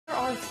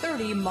are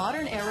 30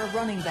 modern-era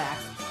running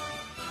backs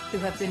who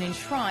have been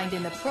enshrined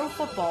in the Pro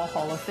Football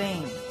Hall of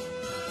Fame.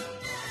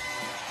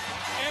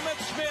 Emmitt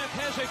Smith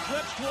has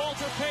eclipsed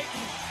Walter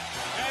Payton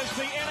as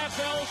the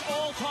NFL's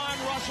all-time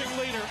rushing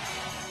leader.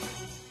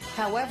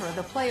 However,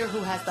 the player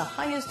who has the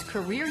highest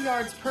career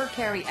yards per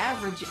carry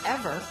average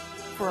ever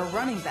for a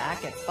running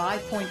back at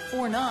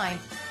 5.49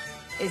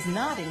 is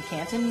not in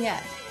Canton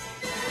yet.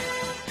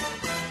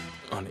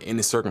 Under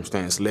any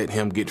circumstance, let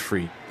him get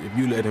free. If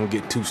you let him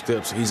get 2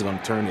 steps, he's going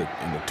to turn it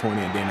into 20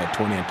 and then that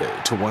 20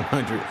 to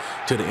 100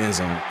 to the end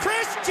zone.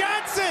 Chris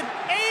Johnson,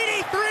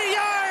 83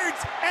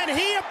 yards, and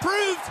he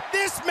approves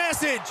this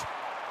message.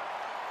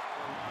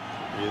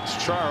 It's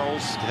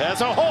Charles,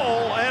 has a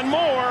hole and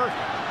more.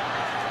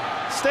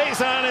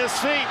 Stays on his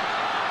feet,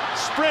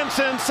 sprints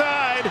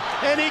inside,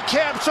 and he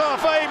caps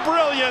off a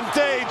brilliant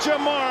day.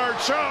 Jamaal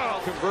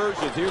Charles.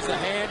 Conversion. Here's a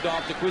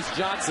handoff to Chris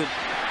Johnson.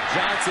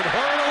 Johnson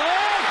hurdling.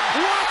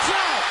 Watch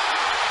out!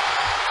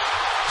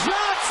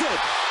 Johnson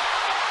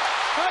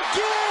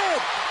again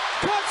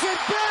puts it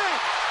back.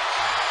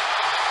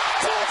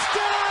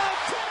 Touchdown!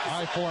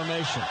 High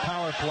formation,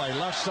 power play,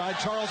 left side.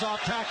 Charles off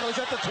tackle. He's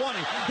at the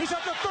 20. He's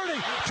at the 30.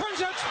 Turns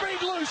that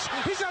speed loose.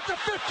 He's at the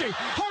 50.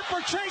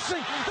 Harper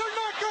chasing. They're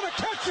not going to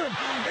catch him.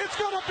 It's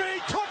going to be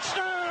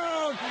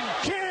touchdown,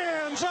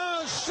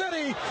 Kansas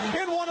City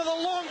in one of the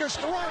longest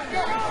runs.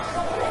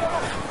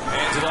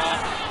 Hands it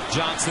off.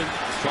 Johnson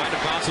trying to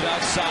bounce it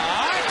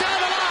outside. Down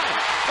the line.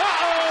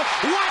 Uh-oh.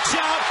 Watch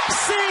out.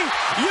 See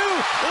you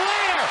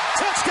later.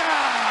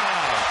 Touchdown.